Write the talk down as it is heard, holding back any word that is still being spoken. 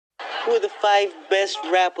Who are the 5 best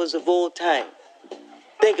rappers of all time?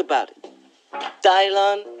 Think about it.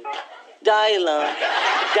 Dylan,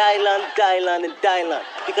 and Dylan.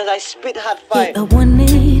 Because I spit hot fire. I want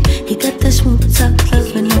it. He got that smooth talk,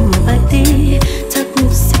 loving on my body. Talk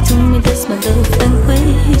music to me, that's my love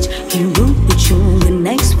language. He rude with you, but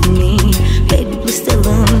nice with me. Baby, we still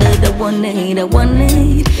on that. I want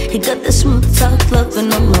it. He got that smooth talk,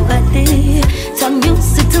 loving on my body. Talk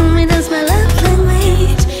music to me, that's my love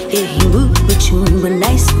language. Yeah, he rude with you, but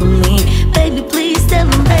nice with me. Baby, please tell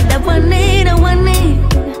him that I want it.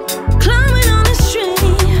 Climbing on the tree,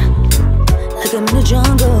 like I'm in the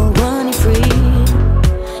jungle, running free.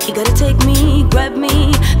 He gotta take me, grab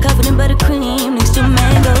me, covered in buttercream next to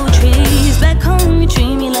mango trees. Back home, you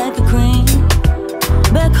treat me like a queen.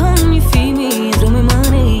 Back home, you feed me, throw me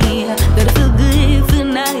money. Gotta feel good, feel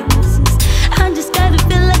nice. I just gotta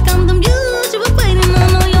feel like I'm the muse you were waiting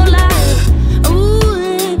on all your life.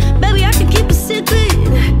 Ooh, baby, I can keep a secret,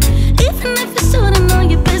 even if it's sort of none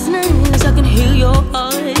of your business. I can heal your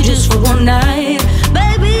heart just for one night.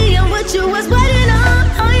 Baby, I'm what you was waiting on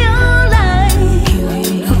all your life.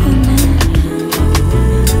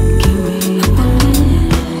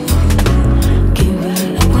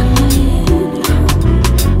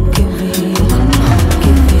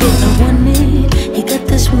 He got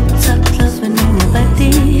that smooth talk, loving on my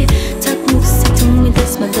body. Talk music to me,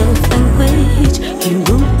 that's my love language. He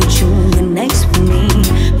rude with you, but nice with me.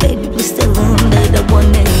 Baby, we still on that. I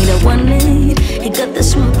want it. He got that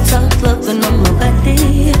smooth talk, loving on my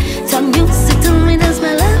body. Talk music to me, that's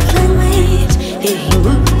my love language. Yeah, he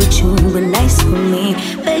rude with you, but nice with me.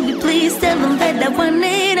 Baby, please tell him that I want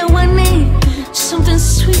it. Something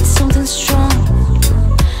sweet, something strong.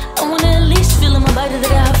 I wanna at least feel in my body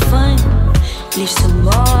that I have fun. Leave some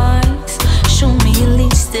marks, show me at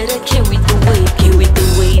least that I carry the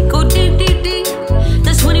weight. Go deep, deep, deep,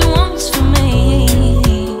 that's what he wants from me.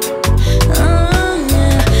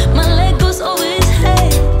 Yeah. My leg goes over his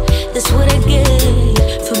head, that's what I get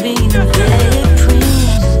for being a bad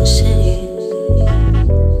princess.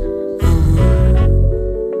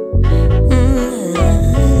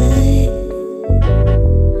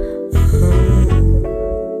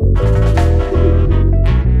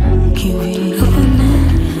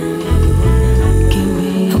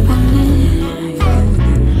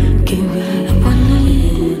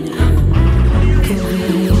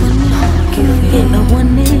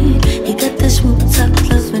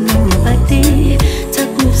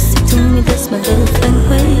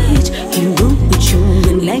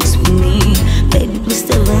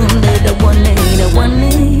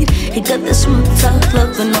 He got the smooth talk,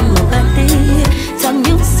 loving on my body.